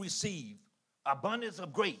 those who receive abundance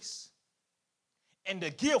of grace and the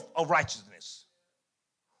gift of righteousness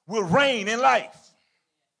will reign in life.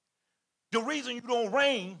 The reason you don't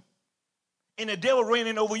reign and the devil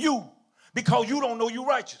reigning over you, because you don't know you're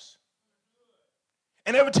righteous.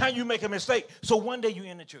 And every time you make a mistake, so one day you're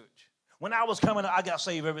in the church. When I was coming, I got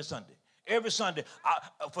saved every Sunday. Every Sunday,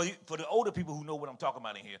 for the older people who know what I'm talking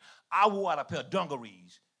about in here, I wore out a pair of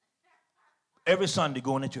dungarees every Sunday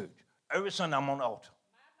going to church. Every Sunday I'm on the altar.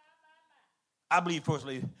 I believe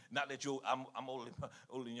personally, not that I'm older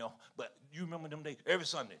than y'all, but you remember them days? Every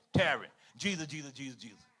Sunday, tarrying, Jesus, Jesus, Jesus,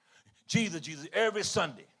 Jesus. Jesus, Jesus, every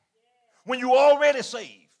Sunday. When you already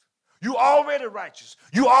saved, you already righteous,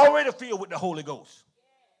 you already filled with the Holy Ghost.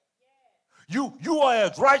 You are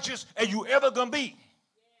as righteous as you ever gonna be.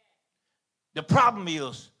 The problem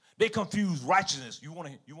is they confuse righteousness. You want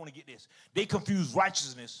to get this. They confuse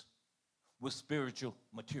righteousness with spiritual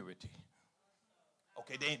maturity.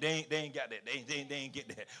 Okay, they ain't got that. They ain't get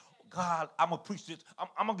that. God, I'm gonna preach this.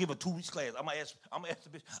 I'm gonna give a 2 weeks class. I'm gonna ask the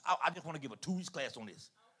bishop. I just want to give a 2 weeks class on this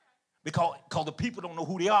because the people don't know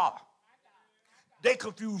who they are. They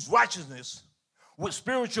confuse righteousness with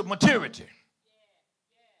spiritual maturity.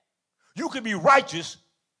 You can be righteous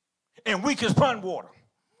and weak as pond water.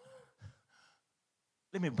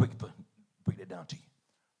 Let me break that down to you.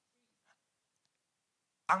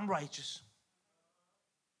 I'm righteous,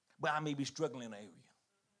 but I may be struggling in an area.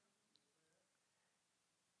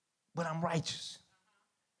 But I'm righteous.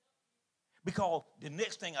 Because the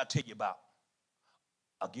next thing I tell you about,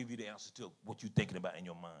 I'll give you the answer to what you're thinking about in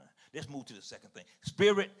your mind. Let's move to the second thing.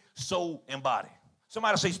 Spirit, soul, and body.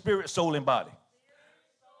 Somebody say spirit, soul, and body.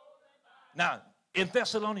 Now, in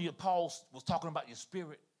Thessalonica, Paul was talking about your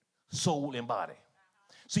spirit, soul, and body.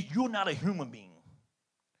 See, you're not a human being.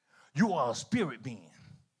 You are a spirit being.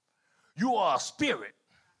 You are a spirit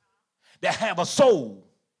that have a soul,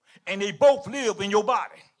 and they both live in your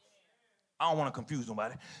body. I don't want to confuse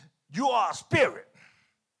nobody. You are a spirit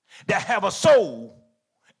that have a soul,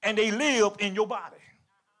 and they live in your body.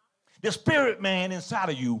 The spirit man inside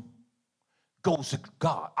of you goes to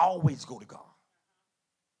God, always go to God.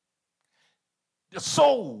 The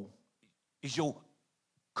soul is your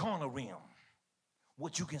carnal realm,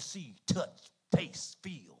 what you can see, touch, taste,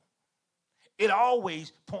 feel. It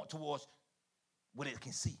always points towards what it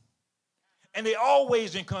can see. And they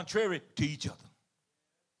always in contrary to each other.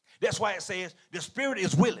 That's why it says the spirit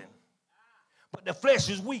is willing, but the flesh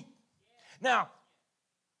is weak. Now,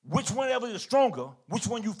 which one ever is stronger, which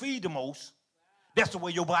one you feed the most, that's the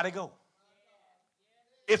way your body goes.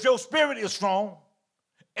 If your spirit is strong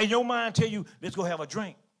and your mind tell you, let's go have a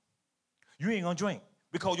drink, you ain't going to drink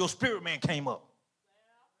because your spirit man came up.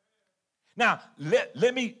 Now,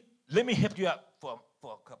 let me help you out for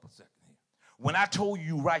a couple of seconds here. When I told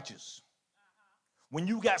you righteous, when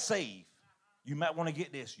you got saved, you might want to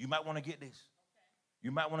get this. You might want to get this.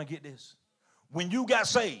 You might want to get this. When you got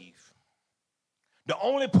saved, the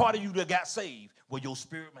only part of you that got saved was your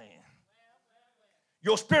spirit man.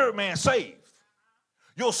 Your spirit man saved.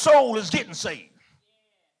 Your soul is getting saved.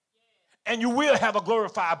 And you will have a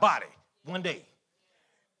glorified body one day.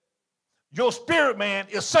 Your spirit man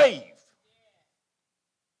is saved.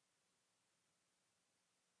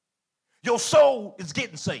 Your soul is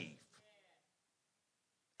getting saved.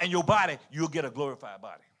 And your body, you'll get a glorified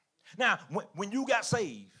body. Now, when you got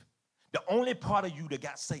saved, the only part of you that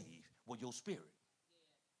got saved was your spirit.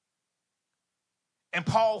 And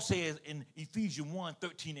Paul says in Ephesians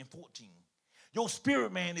 1:13 and 14, your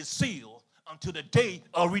spirit man is sealed until the day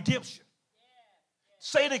of redemption.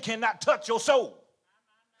 Satan cannot touch your soul.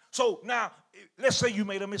 So now, let's say you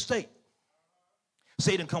made a mistake.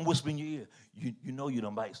 Satan come whisper in your ear. You know you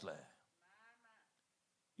done backslide.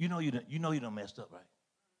 You know you done messed up, right?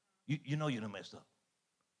 You know you done messed up.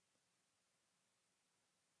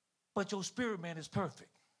 But your spirit man is perfect.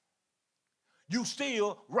 You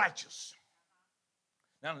still righteous.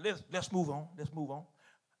 Now let's move on. Let's move on.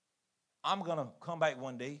 I'm gonna come back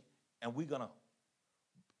one day and we're gonna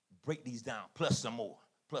break these down, plus some more.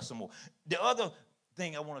 The other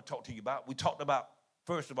thing I want to talk to you about, we talked about,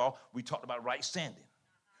 first of all, we talked about right standing.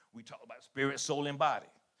 We talked about spirit, soul, and body.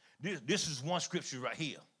 This is one scripture right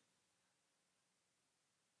here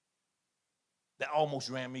that almost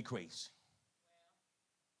ran me crazy.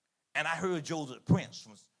 And I heard Joseph Prince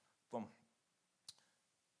from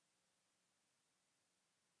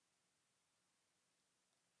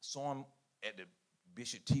saw him at the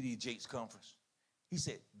Bishop T.D. Jakes conference. He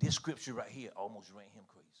said, this scripture right here almost ran him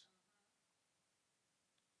crazy.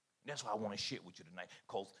 That's why I want to share with you tonight,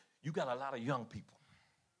 because you got a lot of young people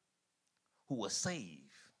who are saved.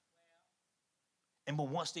 But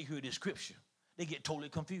once they hear this scripture, they get totally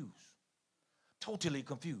confused. Totally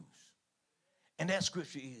confused. And that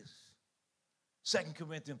scripture is 2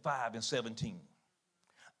 Corinthians 5:17.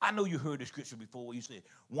 I know you heard the scripture before. You said,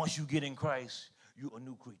 once you get in Christ, you're a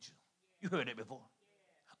new creature. You heard that before.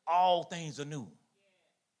 All things are new.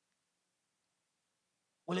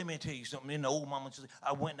 Well, let me tell you something. In the old mama,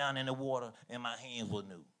 I went down in the water and my hands were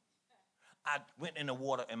new. I went in the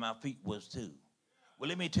water and my feet was too. Well,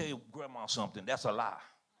 let me tell you, Grandma, something. That's a lie.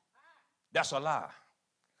 That's a lie.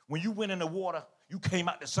 When you went in the water, you came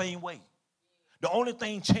out the same way. The only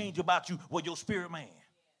thing changed about you was your spirit man.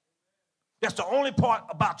 That's the only part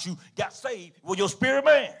about you got saved was your spirit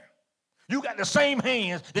man. You got the same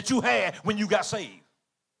hands that you had when you got saved.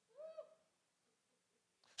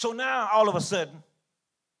 So now, all of a sudden,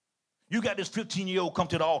 you got this 15-year-old come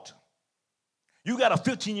to the altar. You got a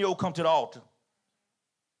 15-year-old come to the altar.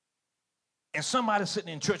 And somebody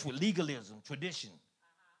sitting in church with legalism, tradition,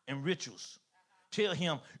 and rituals tell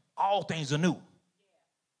him all things are new.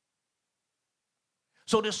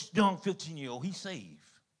 So this young 15-year-old, he's saved.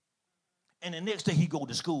 And the next day he go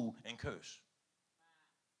to school and curse.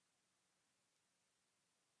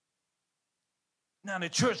 Now the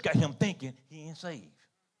church got him thinking he ain't saved.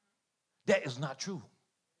 That is not true.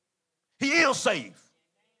 He is saved.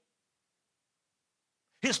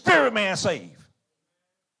 His spirit man saved.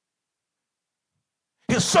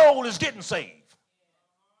 His soul is getting saved.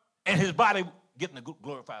 And his body getting a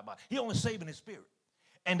glorified body. He only saving his spirit.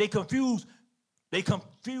 And they confuse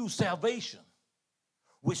salvation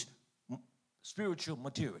with spiritual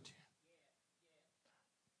maturity.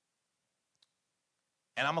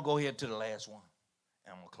 And I'm going to go ahead to the last one.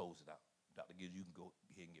 And I'm going to close it out. Dr. Gibbs, you can go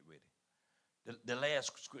ahead and get ready. The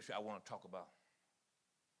last scripture I want to talk about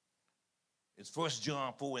is 1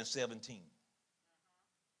 John 4:17.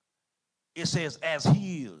 It says, as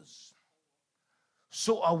he is,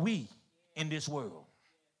 so are we in this world.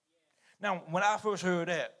 Now, when I first heard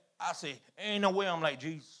that, I said, ain't no way I'm like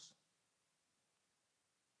Jesus.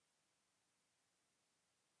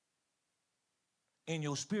 In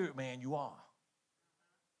your spirit, man, you are.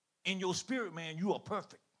 In your spirit, man, you are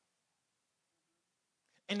perfect.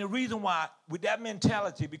 And the reason why, with that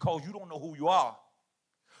mentality, because you don't know who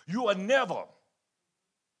you will never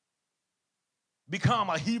become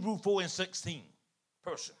a Hebrew 4:16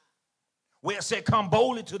 person, where it said, come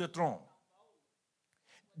boldly to the throne.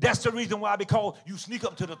 That's the reason why, because you sneak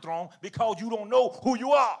up to the throne, because you don't know who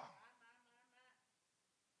you are.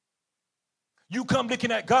 You come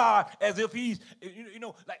looking at God as if he's,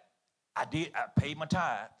 like, I paid my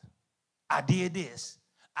tithe. I did this.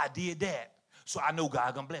 I did that. So I know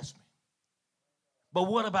God gonna bless me. But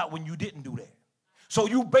what about when you didn't do that? So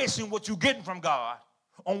you basing what you're getting from God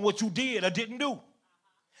on what you did or didn't do.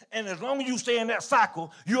 And as long as you stay in that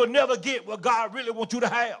cycle, you'll never get what God really wants you to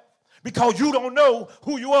have. Because you don't know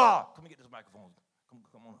who you are. Come and get this microphone.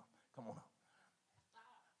 Come on up. Come on up.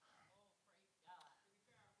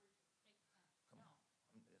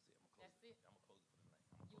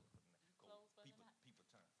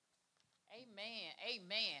 Amen.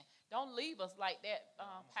 Amen. Don't leave us like that,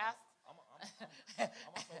 Pastor.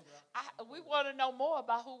 We want to know more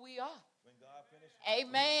about who we are. When God finishes.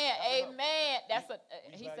 Amen. Amen.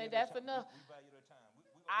 He said that's enough. We value their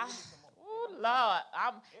time. Oh, Lord.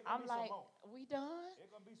 I'm like, we done? It's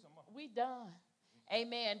going to be some more. We done.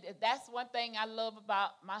 Amen. That's one thing I love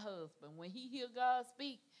about my husband. When he hear God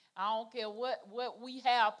speak, I don't care what we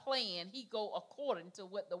have planned. He go according to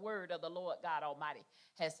what the word of the Lord God Almighty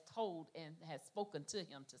has told and has spoken to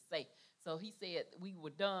him to say. So he said we were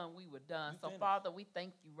done. So, Father, we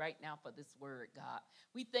thank you right now for this word, God.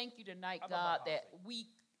 We thank you tonight, God, that we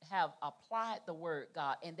have applied the word,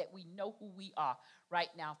 God, and that we know who we are right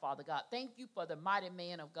now, Father God. Thank you for the mighty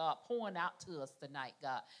man of God pouring out to us tonight,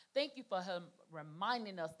 God. Thank you for him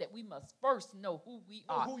reminding us that we must first know who we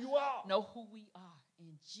are. Know who you are. Know who we are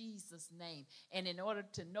in Jesus' name. And in order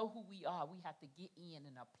to know who we are, we have to get in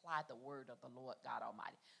and apply the word of the Lord God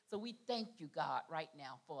Almighty. So we thank you, God, right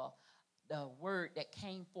now for the word that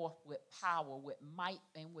came forth with power, with might,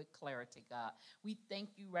 and with clarity, God. We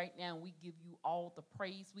thank you right now, and we give you all the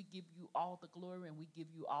praise, we give you all the glory, and we give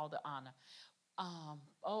you all the honor.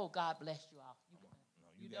 Oh, God bless you all.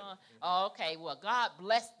 You done? Oh, okay, well, God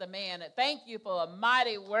bless the man. Thank you for a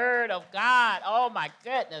mighty word of God. Oh, my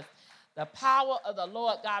goodness. The power of the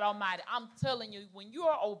Lord God Almighty. I'm telling you, when you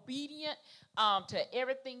are obedient to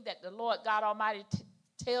everything that the Lord God Almighty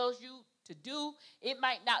tells you to do, it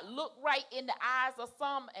might not look right in the eyes of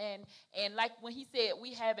some, and like when he said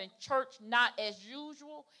we have in church not as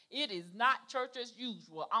usual, it is not church as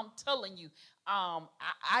usual. I'm telling you,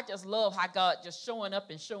 I just love how God just showing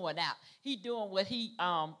up and showing out. He doing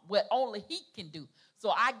what only he can do. So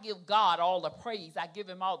I give God all the praise, I give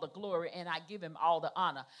him all the glory, and I give him all the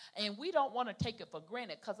honor. And we don't want to take it for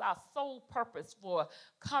granted, because our sole purpose for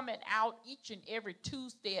coming out each and every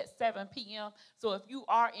Tuesday at 7 p.m. So if you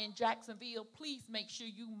are in Jacksonville, please make sure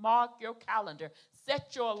you mark your calendar.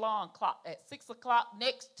 Set your alarm clock at 6 o'clock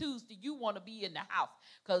next Tuesday. You want to be in the house,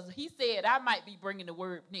 because he said I might be bringing the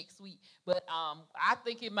word next week, but I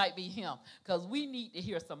think it might be him, because we need to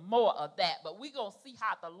hear some more of that. But we're going to see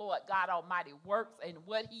how the Lord God Almighty works and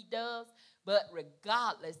what he does. But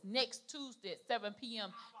regardless, next Tuesday at 7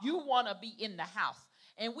 p.m., you want to be in the house.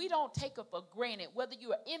 And we don't take it for granted, whether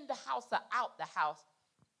you are in the house or out the house,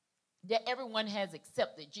 that everyone has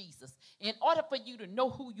accepted Jesus. In order for you to know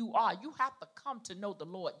who you are, you have to come to know the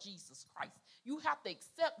Lord Jesus Christ. You have to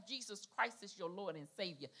accept Jesus Christ as your Lord and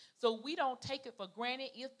Savior. So we don't take it for granted.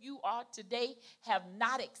 If you are today have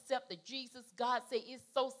not accepted Jesus, God said it's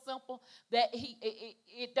so simple that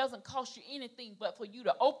it doesn't cost you anything but for you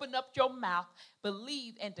to open up your mouth,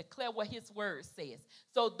 believe, and declare what his word says.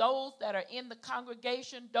 So those that are in the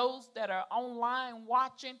congregation, those that are online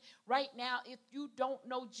watching right now, if you don't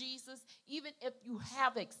know Jesus, even if you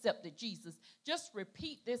have accepted Jesus, just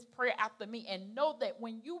repeat this prayer after me, and know that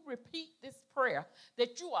when you repeat this prayer,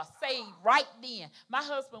 that you are saved right then. My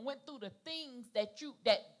husband went through the things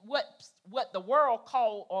what the world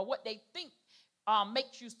call, or what they think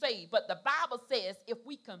makes you saved. But the Bible says if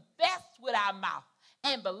we confess with our mouth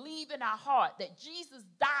and believe in our heart that Jesus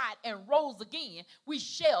died and rose again, we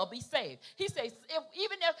shall be saved. He says,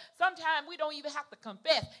 even if sometimes we don't even have to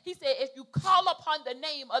confess, he said, if you call upon the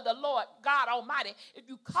name of the Lord God Almighty, if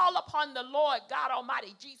you call upon the Lord God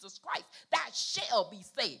Almighty Jesus Christ, that shall be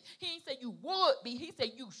saved. He didn't say you would be, he said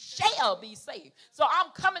you shall be saved. So I'm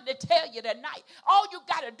coming to tell you tonight, all you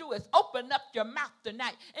got to do is open up your mouth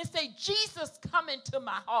tonight and say, Jesus, come into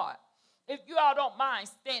my heart. If you all don't mind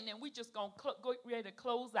standing, we just going to go ready to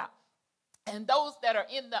close out. And those that are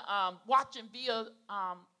in the watching via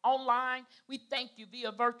online, we thank you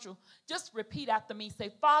via virtual. Just repeat after me.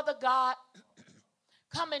 Say, Father God,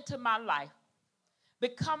 come into my life.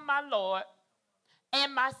 Become my Lord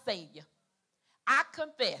and my Savior. I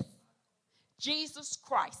confess Jesus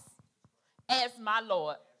Christ as my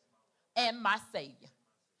Lord and my Savior.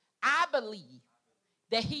 I believe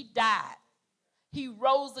that he died, he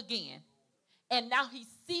rose again, and now he's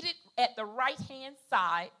seated at the right-hand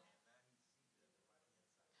side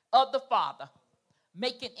of the Father,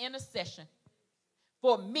 making intercession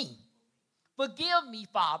for me. Forgive me,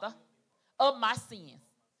 Father, of my sins.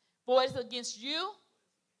 For it's against you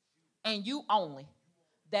and you only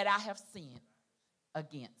that I have sinned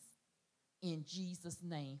against. In Jesus'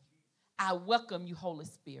 name, I welcome you, Holy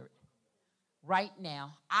Spirit. Right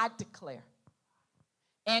now, I declare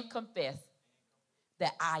and confess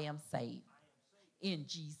that I am saved. In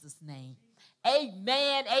Jesus' name.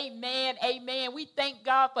 Amen, amen, amen. We thank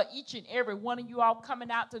God for each and every one of you all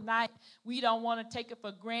coming out tonight. We don't want to take it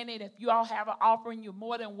for granted. If you all have an offering, you're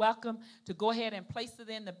more than welcome to go ahead and place it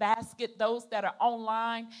in the basket. Those that are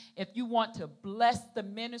online, if you want to bless the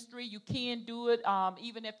ministry, you can do it.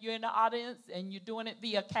 Even if you're in the audience and you're doing it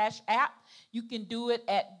via Cash App, you can do it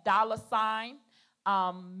at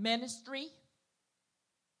 $ministry.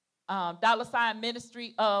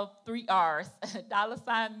 $ministry of 3 R's.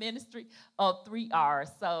 $ministry of 3 R's.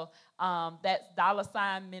 So that's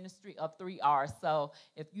 $ministry of 3 R's. So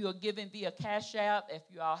if you are giving via Cash App, if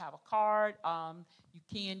you all have a card, you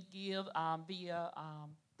can give via,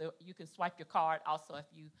 you can swipe your card also if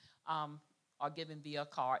you are giving via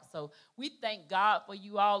card. So we thank God for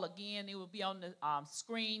you all again. It will be on the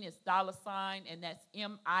screen. It's $, and that's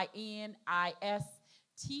MINISTRY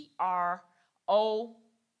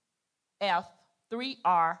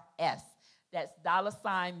TROF3RS. That's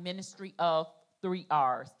 $Ministry of 3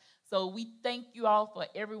 R's. So we thank you all for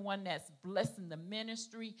everyone that's blessing the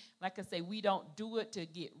ministry. Like I say, we don't do it to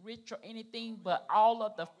get rich or anything, but all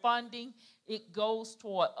of the funding, it goes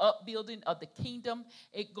toward upbuilding of the kingdom.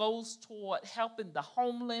 It goes toward helping the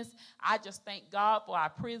homeless. I just thank God for our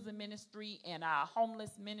prison ministry and our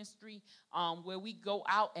homeless ministry, where we go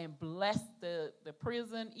out and bless the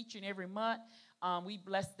prison each and every month. We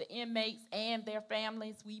bless the inmates and their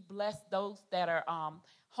families. We bless those that are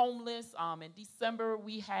homeless. In December,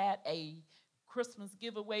 we had a Christmas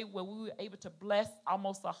giveaway where we were able to bless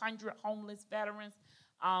almost 100 homeless veterans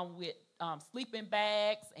with sleeping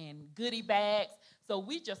bags and goodie bags. So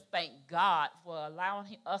we just thank God for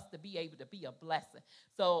allowing us to be able to be a blessing.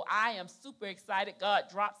 So I am super excited. God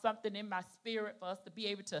dropped something in my spirit for us to be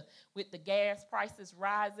able to, with the gas prices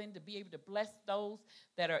rising, to be able to bless those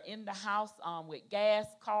that are in the house with gas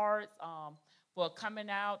cards, for coming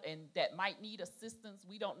out and that might need assistance.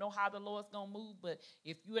 We don't know how the Lord's going to move, but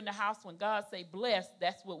if you're in the house when God say bless,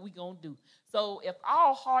 that's what we're going to do. So if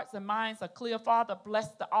all hearts and minds are clear, Father, bless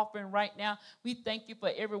the offering right now. We thank you for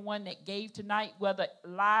everyone that gave tonight, whether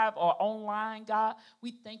live or online, God.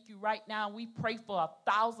 We thank you right now. We pray for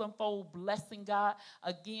 1,000-fold blessing, God.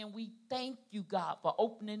 Again, we thank you, God, for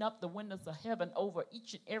opening up the windows of heaven over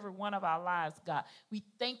each and every one of our lives, God. We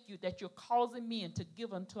thank you that you're causing men to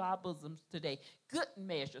give unto our bosoms today good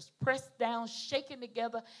measures, pressed down, shaken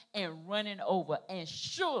together, and running over. And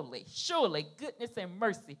surely, surely, goodness and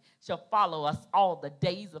mercy shall follow us all the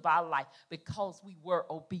days of our life because we were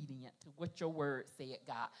obedient to what your word said,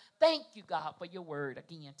 God. Thank you, God, for your word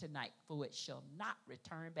again tonight, for it shall not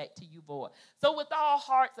return back to you void. So with all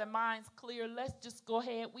hearts and minds clear, let's just go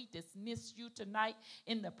ahead. We dismiss you tonight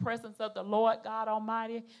in the presence of the Lord God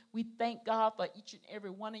Almighty. We thank God for each and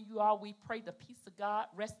every one of you all. We pray the peace of God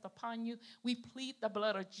rest upon you. We plead the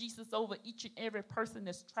blood of Jesus over each and every person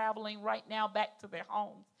that's traveling right now back to their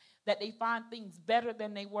homes, that they find things better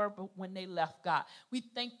than they were when they left, God. We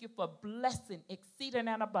thank you for blessing exceeding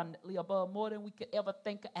and abundantly above more than we could ever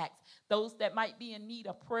think or ask. Those that might be in need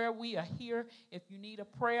of prayer, we are here. If you need a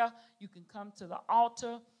prayer, you can come to the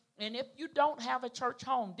altar. And if you don't have a church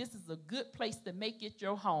home, this is a good place to make it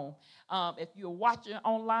your home. If you're watching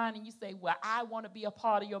online and you say, well, I want to be a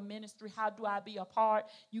part of your ministry, how do I be a part?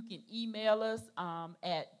 You can email us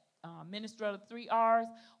at Ministry of the 3 R's,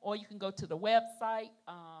 or you can go to the website.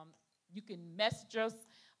 You can message us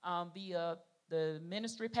via the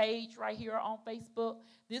ministry page right here on Facebook.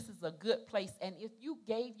 This is a good place. And if you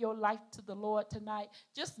gave your life to the Lord tonight,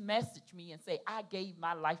 just message me and say, I gave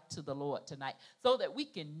my life to the Lord tonight, so that we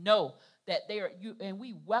can know that you, and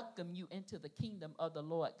we welcome you into the kingdom of the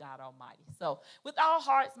Lord God Almighty. So with all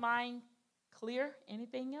hearts, mind clear,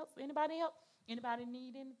 anything else? Anybody else? Anybody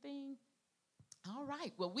need anything? All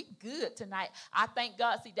right, well, we good tonight. I thank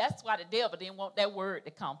God. See, that's why the devil didn't want that word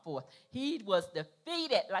to come forth. He was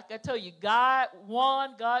defeated. Like I told you, God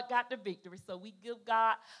won. God got the victory. So we give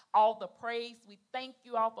God all the praise. We thank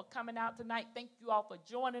you all for coming out tonight. Thank you all for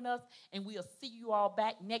joining us. And we'll see you all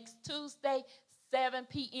back next Tuesday, 7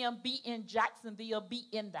 p.m. Be in Jacksonville. Be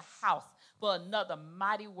in the house for another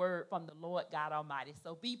mighty word from the Lord God Almighty.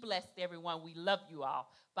 So be blessed, everyone. We love you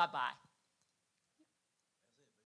all. Bye-bye.